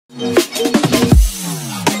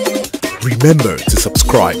Remember to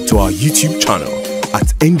subscribe to our YouTube channel at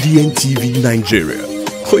NDN TV Nigeria.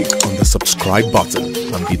 Click on the subscribe button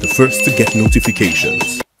and be the first to get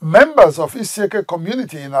notifications. Members of Isieke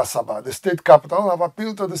community in Asaba, the state capital, have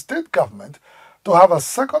appealed to the state government to have a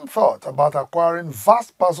second thought about acquiring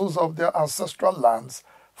vast parcels of their ancestral lands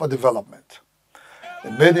for development. They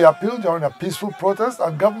made the appeal during a peaceful protest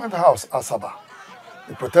at Government House, Asaba.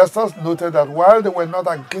 The protesters noted that while they were not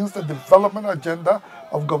against the development agenda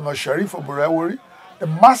of Governor Sheriff Oborevwori, the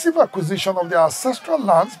massive acquisition of their ancestral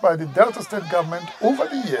lands by the Delta State government over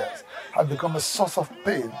the years had become a source of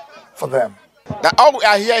pain for them. That all we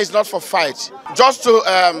are here is not for fight, just to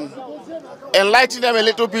enlighten them a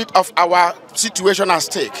little bit of our situation at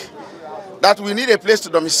stake, that we need a place to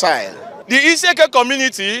domicile. The Isieke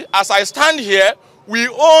community, as I stand here, we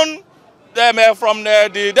own them from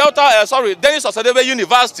the Delta, Dennis Osadebe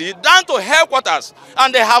University down to headquarters,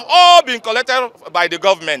 and they have all been collected by the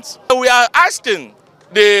government. We are asking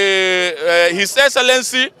His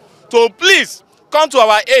Excellency to please come to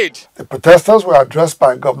our aid. The protesters were addressed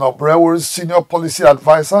by Governor Oborevwori'S senior policy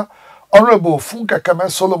advisor, Honorable Funke Keme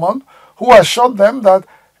Solomon, who assured them that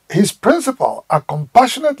his principal, a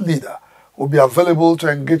compassionate leader, will be available to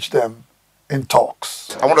engage them in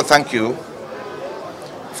talks. I want to thank you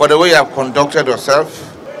for the way you have conducted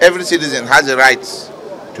yourself. Every citizen has a right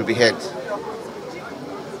to be heard.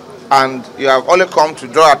 And you have only come to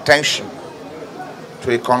draw attention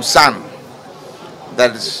to a concern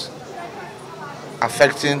that is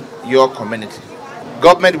affecting your community.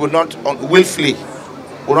 Government will not willfully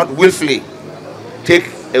take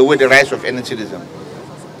away the rights of any citizen.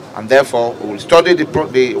 And therefore, we will study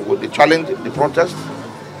the challenge, the protest,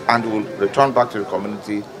 and we will return back to the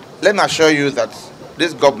community. Let me assure you that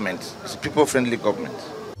this government is a people-friendly government.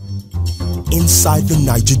 Inside the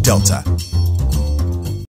Niger Delta,